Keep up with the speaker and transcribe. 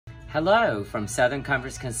Hello from Southern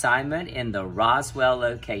Comforts Consignment in the Roswell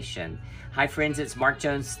location. Hi friends, it's Mark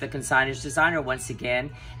Jones, the consignage designer once again.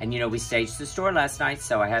 And we staged the store last night,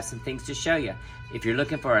 so I have some things to show you. If you're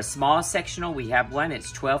looking for a small sectional, we have one.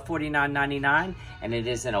 It's $1249.99 and it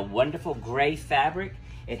is in a wonderful gray fabric.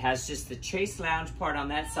 It has just the chaise lounge part on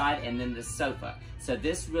that side and then the sofa. So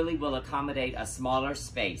this really will accommodate a smaller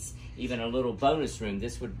space. Even a little bonus room,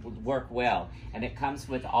 this would work well. And it comes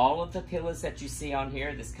with all of the pillows that you see on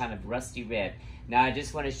here, this kind of rusty red. Now I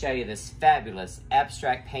just want to show you this fabulous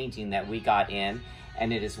abstract painting that we got in,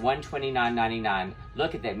 and it is $129.99.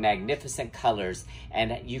 Look at the magnificent colors,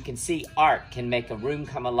 and you can see art can make a room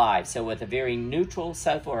come alive. So with a very neutral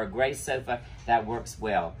sofa or a gray sofa, that works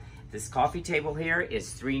well. This coffee table here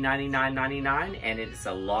is $399.99, and it's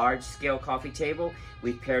a large scale coffee table.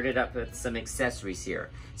 We've paired it up with some accessories here.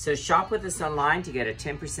 So shop with us online to get a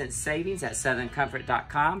 10% savings at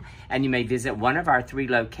southerncomfort.com, and you may visit one of our 3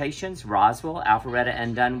 locations, Roswell, Alpharetta,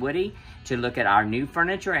 and Dunwoody, to look at our new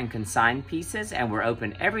furniture and consigned pieces, and we're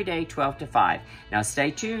open every day 12 to 5. Now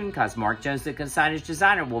stay tuned, because Mark Jones, the consignage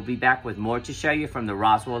designer, will be back with more to show you from the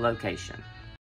Roswell location.